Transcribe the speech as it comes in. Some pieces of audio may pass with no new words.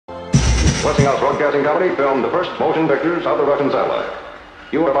Westinghouse Broadcasting Company filmed the first motion pictures of the Russian satellite.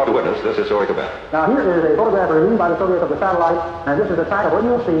 You are about to witness this historic event. Now here is a photograph reviewed by the Soviets of the satellite, and this is a track of what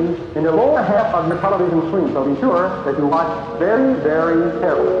you'll see in the lower half of your television screen. So be sure that you watch very, very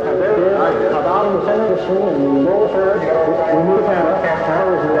carefully. And there it is, about in the center of the screen, in the lower third, we move the camera.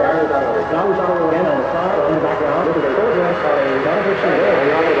 Camera is there. Now we follow again on the side in the background. This is a photograph of a Bartig shooter.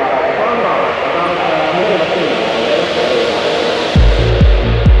 About a middle of the scene.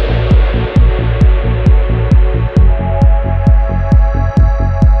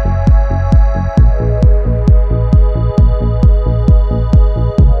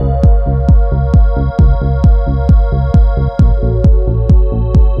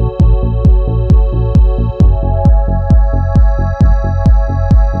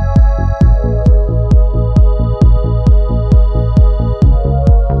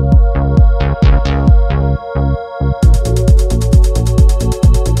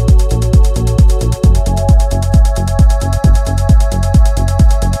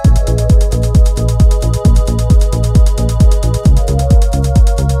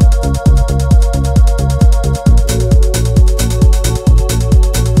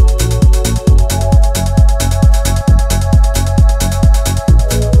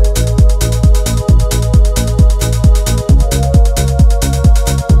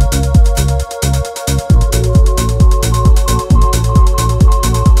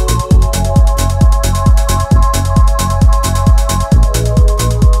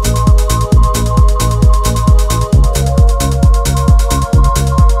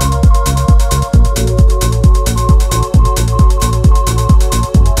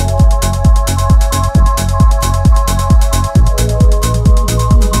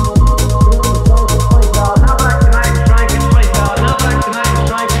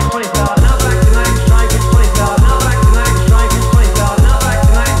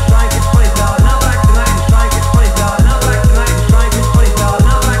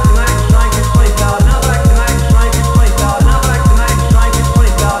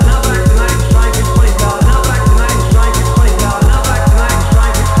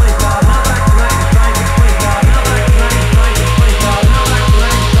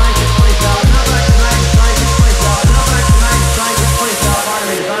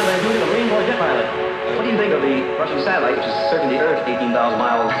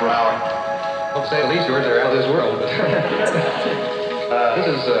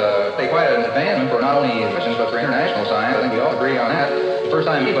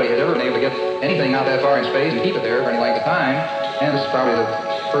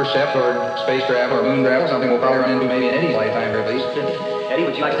 Eddie,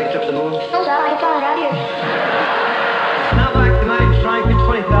 would you like to take a trip to the moon? No, sir, I can fly right out here.